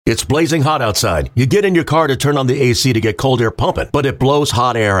It's blazing hot outside. You get in your car to turn on the AC to get cold air pumping, but it blows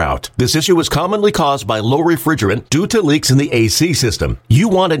hot air out. This issue is commonly caused by low refrigerant due to leaks in the AC system. You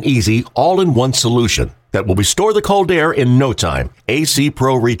want an easy, all-in-one solution that will restore the cold air in no time. AC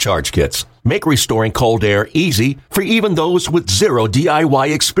Pro Recharge Kits make restoring cold air easy for even those with zero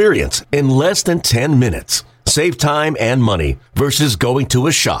DIY experience in less than 10 minutes. Save time and money versus going to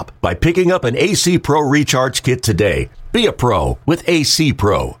a shop by picking up an AC Pro Recharge Kit today. Be a pro with AC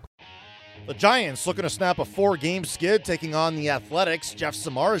Pro. The Giants looking to snap a 4-game skid, taking on the Athletics. Jeff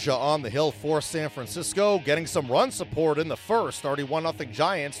Samardzija on the hill for San Francisco, getting some run support in the first. Already 1-0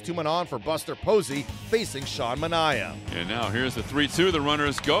 Giants, 2 men on for Buster Posey, facing Sean Manaea. And now here's the 3-2. The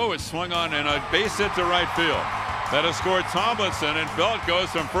runners go. It's swung on and a base hit to right field. That has scored Tomlinson, and Belt goes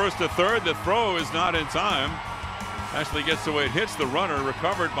from first to third. The throw is not in time. Actually gets the way it hits the runner,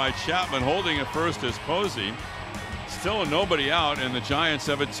 recovered by Chapman. Holding at first is Posey. Still nobody out, and the Giants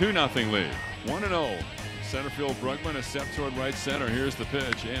have a 2-0 lead. 1-0. Center field Brugman, a step toward right center. Here's the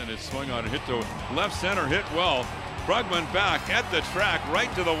pitch, and it's swung on, hit to left center, hit well. Brugman back at the track,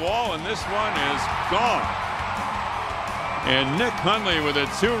 right to the wall, and this one is gone. And Nick Hundley with a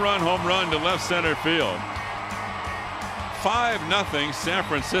 2-run home run to left center field. 5-0 San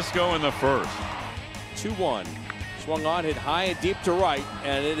Francisco in the first. 2-1. Swung on, hit high and deep to right,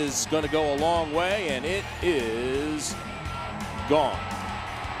 and it is going to go a long way, and it is gone.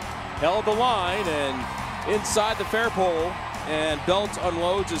 Held the line and inside the fair pole, and Belt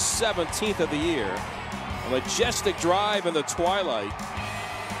unloads his 17th of the year. A majestic drive in the twilight,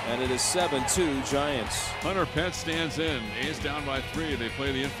 and it is 7-2 Giants. Hunter Pence stands in. A's down by 3. They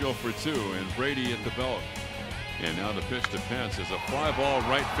play the infield for 2, and Brady at the belt. And now the pitch to Pence is a fly ball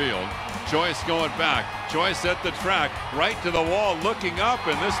right field. Joyce going back. Joyce at the track, right to the wall, looking up,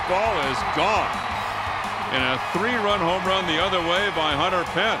 and this ball is gone. And a 3-run home run the other way by Hunter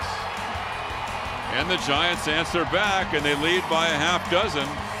Pence. And the Giants answer back, and they lead by a half dozen.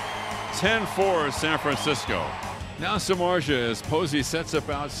 10-4 San Francisco. Now Samardzija as Posey sets up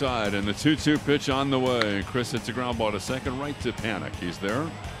outside, and the 2-2 pitch on the way. Chris hits a ground ball to second, right to Panic. He's there.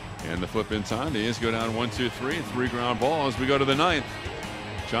 And the flip in time. The A's go down 1-2-3. 3 ground balls. We go to the 9th.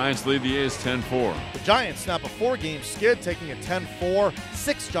 Giants lead the A's 10-4. The Giants snap a 4-game skid, taking a 10-4.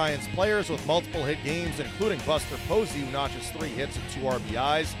 6 Giants players with multiple hit games, including Buster Posey, who notches 3 hits and 2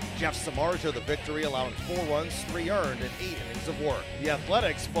 RBIs. Jeff Samardzija, the victory, allowing 4 runs, 3 earned, and 8 innings of work. The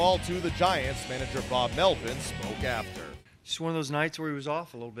Athletics fall to the Giants. Manager Bob Melvin spoke after. Just one of those nights where he was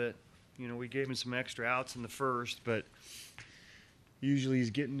off a little bit. You know, we gave him some extra outs in the first, but usually he's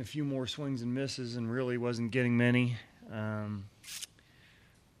getting a few more swings and misses and really wasn't getting many.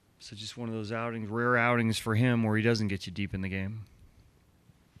 So just one of those outings, rare outings for him where he doesn't get you deep in the game.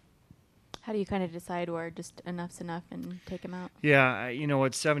 How do you kind of decide where just enough's enough and take him out? Yeah, you know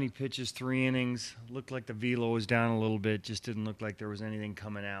what, 70 pitches, 3 innings. Looked like the velo was down a little bit. Just didn't look like there was anything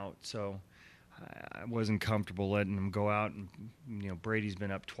coming out. So I wasn't comfortable letting him go out. And, you know, Brady's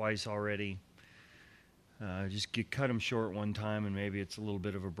been up twice already. Cut him short one time, and maybe it's a little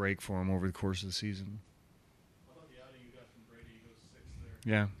bit of a break for him over the course of the season. How about the outing you got from Brady? He goes 6th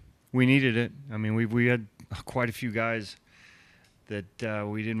there. Yeah, we needed it. I mean, we had quite a few guys that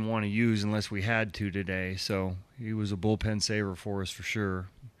we didn't want to use unless we had to today. So he was a bullpen saver for us for sure.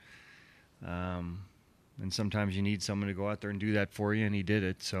 And sometimes you need someone to go out there and do that for you, and he did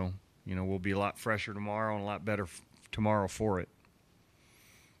it. So, you know, we'll be a lot fresher tomorrow and a lot better tomorrow for it.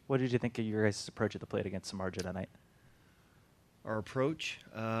 What did you think of your guys' approach at the plate against Samardzija tonight? Our approach,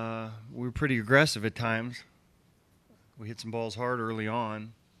 we were pretty aggressive at times. We hit some balls hard early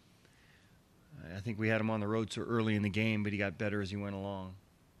on. I think we had him on the road so early in the game, but he got better as he went along.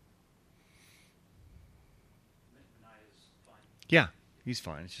 Yeah, he's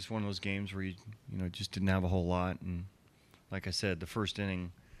fine. It's just one of those games where you just didn't have a whole lot, and like I said, the first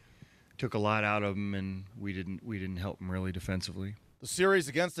inning took a lot out of him, and we didn't help him really defensively. The series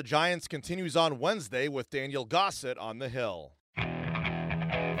against the Giants continues on Wednesday with Daniel Gossett on the hill.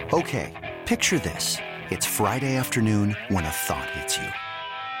 Okay, picture this. It's Friday afternoon when a thought hits you.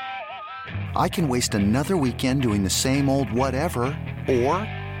 I can waste another weekend doing the same old whatever, or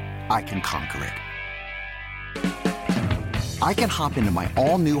I can conquer it. I can hop into my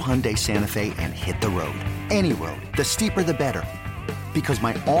all-new Hyundai Santa Fe and hit the road. Any road. The steeper, the better. Because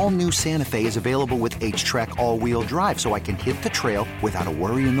my all-new Santa Fe is available with H-Track all-wheel drive, so I can hit the trail without a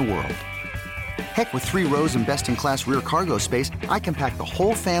worry in the world. Heck, with 3 rows and best-in-class rear cargo space, I can pack the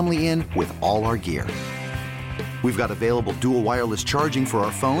whole family in with all our gear. We've got available dual wireless charging for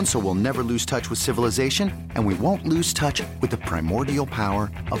our phones, so we'll never lose touch with civilization, and we won't lose touch with the primordial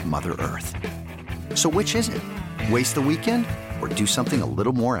power of Mother Earth. So which is it? Waste the weekend or do something a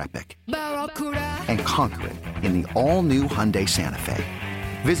little more epic and conquer it in the all-new Hyundai Santa Fe.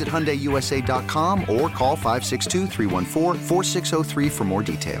 Visit HyundaiUSA.com or call 562-314-4603 for more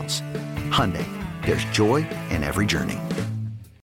details. Hyundai, there's joy in every journey.